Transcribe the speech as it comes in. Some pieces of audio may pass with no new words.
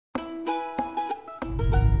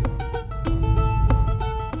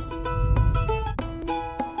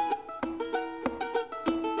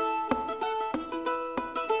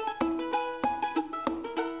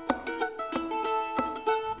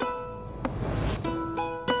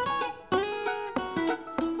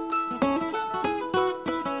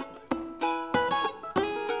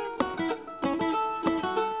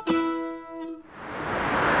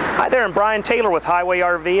there, I'm Brian Taylor with Highway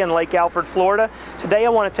RV in Lake Alfred, Florida. Today I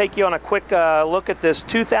want to take you on a quick look at this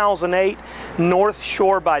 2008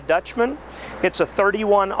 Northshore by Dutchmen. It's a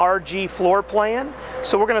 31 RG floor plan.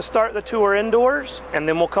 So we're going to start the tour indoors and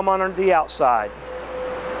then we'll come on to the outside.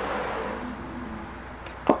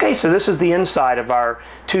 Okay, so this is the inside of our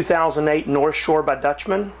 2008 Northshore by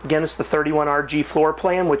Dutchmen. Again, it's the 31 RG floor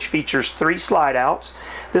plan, which features 3 slide outs.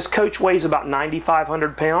 This coach weighs about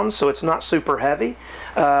 9,500 pounds, so it's not super heavy.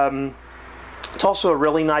 It's also a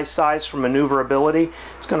really nice size for maneuverability.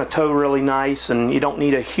 It's going to tow really nice, and you don't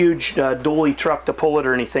need a huge dually truck to pull it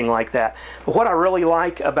or anything like that. But what I really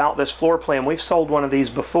like about this floor plan, we've sold one of these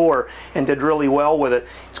before and did really well with it.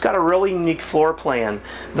 It's got a really unique floor plan.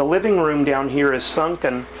 The living room down here is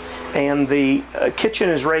sunken, and the kitchen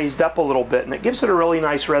is raised up a little bit, and it gives it a really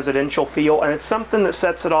nice residential feel, and it's something that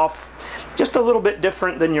sets it off just a little bit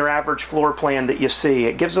different than your average floor plan that you see.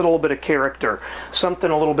 It gives it a little bit of character, something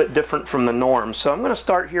a little bit different from the norm. So I'm going to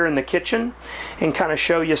start here in the kitchen and kind of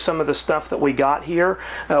show you some of the stuff that we got here.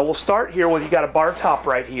 We'll start here with, you got a bar top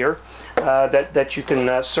right here that you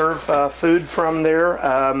can serve food from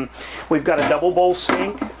there. We've got a double bowl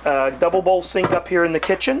sink up here in the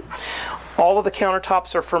kitchen. All of the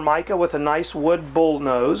countertops are Formica with a nice wood bull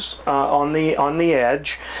nose on the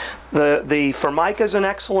edge. The Formica is in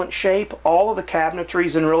excellent shape. All of the cabinetry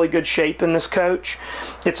is in really good shape in this coach.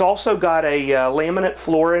 It's also got a laminate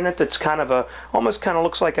floor in it that's kind of almost kind of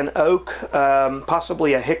looks like an oak,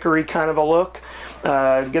 possibly a hickory kind of a look.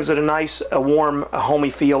 It gives it a nice, warm, homey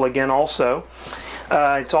feel again also.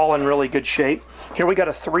 It's all in really good shape. Here we got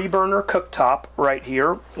a 3-burner cooktop right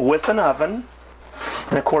here with an oven.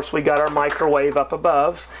 And of course we got our microwave up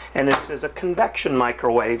above, and this is a convection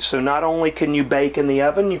microwave, so not only can you bake in the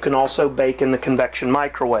oven, you can also bake in the convection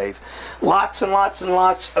microwave. Lots and lots and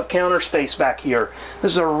lots of counter space back here.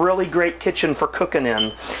 This is a really great kitchen for cooking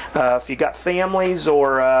in. If you got families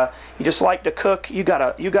or you just like to cook, you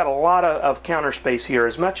got a lot of counter space here,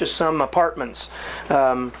 as much as some apartments.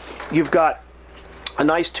 You've got a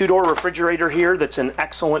nice 2-door refrigerator here that's in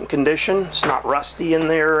excellent condition. It's not rusty in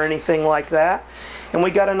there or anything like that. And we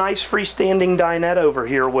got a nice freestanding dinette over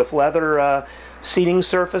here with leather seating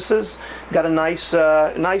surfaces. Got a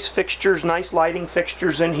nice fixtures, nice lighting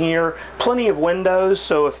fixtures in here. Plenty of windows,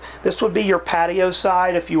 so if this would be your patio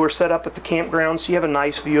side if you were set up at the campground, so you have a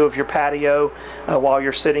nice view of your patio while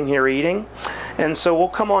you're sitting here eating. And so we'll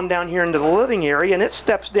come on down here into the living area, and it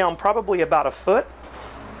steps down probably about a foot.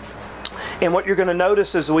 And what you're going to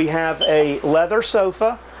notice is we have a leather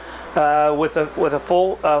sofa with a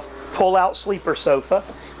full pull-out sleeper sofa.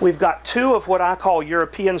 We've got 2 of what I call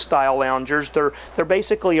European-style loungers. They're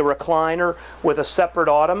basically a recliner with a separate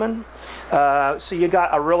ottoman. So you got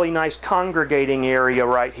a really nice congregating area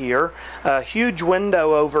right here. A huge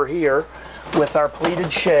window over here with our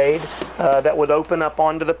pleated shade that would open up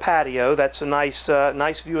onto the patio. That's a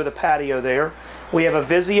nice view of the patio there. We have a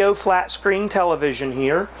Vizio flat screen television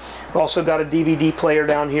here. We've also got a DVD player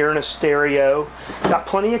down here and a stereo. Got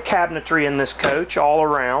plenty of cabinetry in this coach all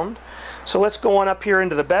around. So let's go on up here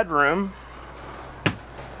into the bedroom.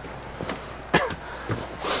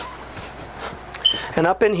 And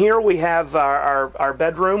up in here we have our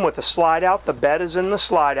bedroom with a slide out. The bed is in the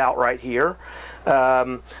slide out right here.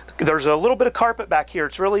 There's a little bit of carpet back here.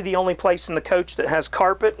 It's really the only place in the coach that has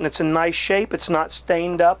carpet, and it's in nice shape. It's not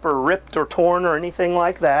stained up or ripped or torn or anything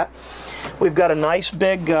like that. We've got a nice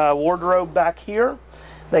big wardrobe back here.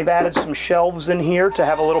 They've added some shelves in here to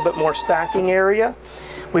have a little bit more stacking area.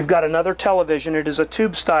 We've got another television. It is a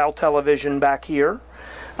tube style television back here.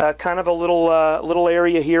 Kind of a little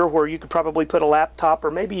area here where you could probably put a laptop,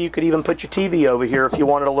 or maybe you could even put your TV over here if you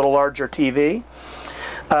wanted a little larger TV.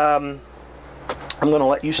 I'm going to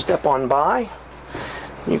let you step on by.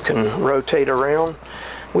 You can rotate around.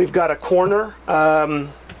 We've got a corner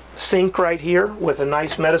sink right here with a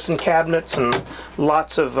nice medicine cabinets and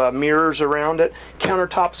lots of mirrors around it.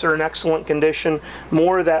 Countertops are in excellent condition.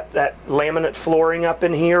 More of that laminate flooring up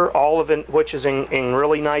in here, all of it which is in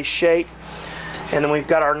really nice shape. And then we've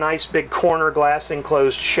got our nice big corner glass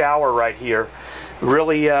enclosed shower right here.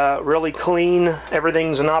 Really clean.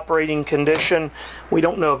 Everything's in operating condition. We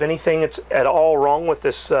don't know of anything that's at all wrong with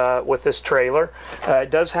this trailer.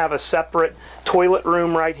 It does have a separate toilet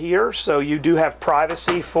room right here, so you do have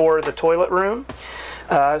privacy for the toilet room.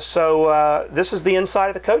 This is the inside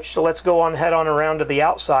of the coach, so let's go on head on around to the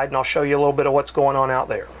outside, and I'll show you a little bit of what's going on out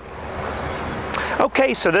there.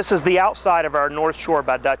 Okay, so this is the outside of our Northshore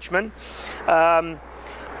by Dutchmen.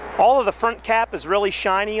 All of the front cap is really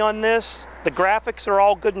shiny on this. The graphics are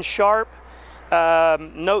all good and sharp.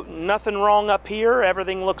 Nothing wrong up here.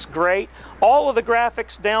 Everything looks great. All of the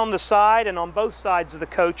graphics down the side and on both sides of the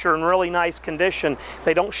coach are in really nice condition.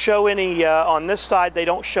 They don't show any, on this side, they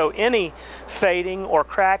don't show any fading or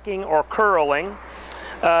cracking or curling.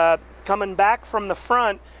 Coming back from the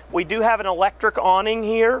front, we do have an electric awning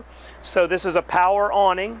here. So this is a power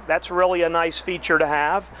awning. That's really a nice feature to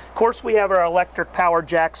have. Of course, we have our electric power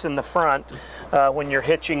jacks in the front when you're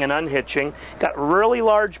hitching and unhitching. Got really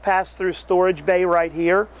large pass-through storage bay right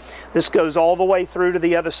here. This goes all the way through to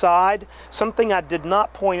the other side. Something I did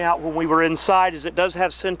not point out when we were inside is it does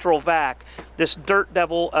have central vac. This Dirt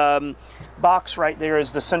Devil box right there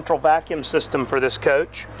is the central vacuum system for this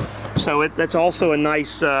coach. So that's also a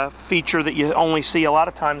nice feature that you only see a lot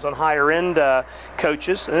of times on higher end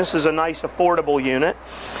coaches. And this is a nice affordable unit.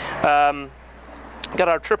 Got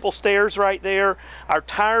our triple stairs right there. Our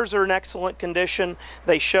tires are in excellent condition.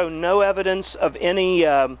 They show no evidence of any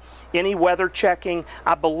weather checking.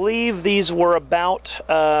 I believe these were about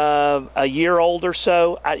a year old or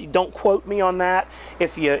so. Don't quote me on that.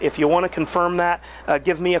 If you want to confirm that,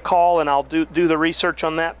 give me a call and I'll do the research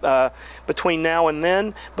on that between now and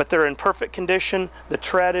then. But they're in perfect condition. The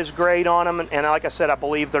tread is great on them, and like I said, I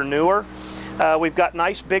believe they're newer. We've got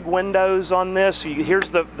nice big windows on this.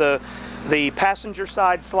 Here's the passenger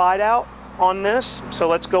side slide out on this. So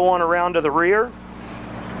let's go on around to the rear.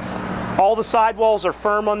 All the sidewalls are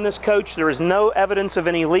firm on this coach. There is no evidence of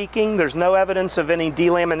any leaking. There's no evidence of any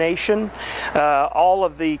delamination. All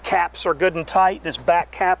of the caps are good and tight. This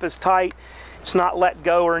back cap is tight. It's not let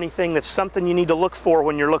go or anything. That's something you need to look for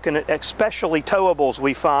when you're looking at especially towables,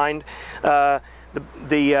 we find. A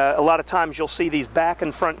lot of times you'll see these back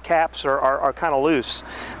and front caps are kind of loose,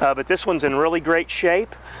 but this one's in really great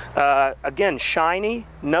shape. Again, shiny,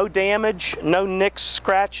 no damage, no nicks,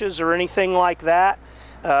 scratches, or anything like that.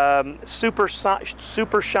 Super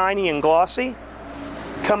shiny and glossy.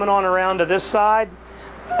 Coming on around to this side,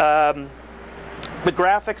 the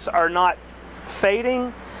graphics are not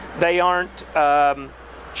fading. They aren't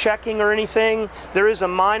checking or anything. There is a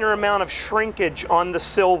minor amount of shrinkage on the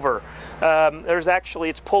silver. There's actually,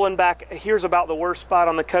 it's pulling back. Here's about the worst spot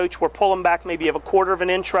on the coach. We're pulling back maybe of 1/4 of an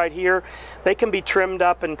inch right here. They can be trimmed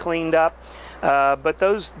up and cleaned up. But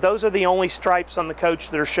those are the only stripes on the coach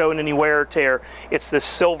that are showing any wear or tear. It's this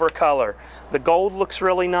silver color. The gold looks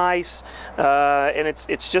really nice, and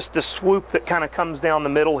it's just the swoop that kind of comes down the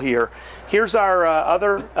middle here. Here's our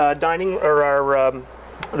other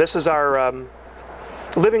this is our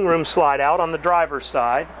living room slide out on the driver's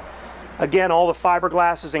side. Again, all the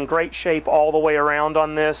fiberglass is in great shape all the way around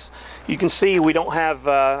on this. You can see we don't have,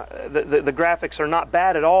 the graphics are not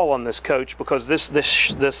bad at all on this coach, because this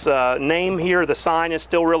name here, the sign, is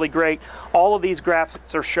still really great. All of these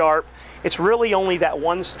graphics are sharp. It's really only that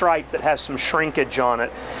one stripe that has some shrinkage on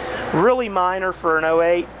it. Really minor for an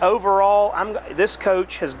 08. Overall, this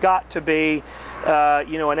coach has got to be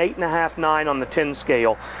you know, an 8.5, 9 on the 10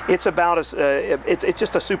 scale. It's about as it's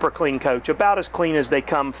just a super clean coach, about as clean as they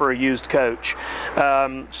come for a used coach.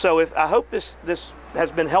 So I hope this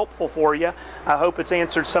has been helpful for you. I hope it's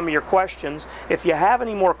answered some of your questions. If you have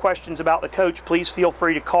any more questions about the coach, please feel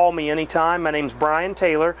free to call me anytime. My name's Brian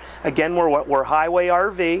Taylor. Again, we're Highway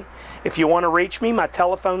RV. If you want to reach me, my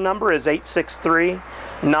telephone number is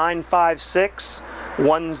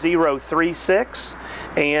 863-956-1036.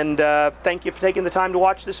 And thank you for taking the time to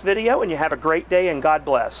watch this video, and you have a great day, and God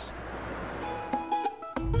bless.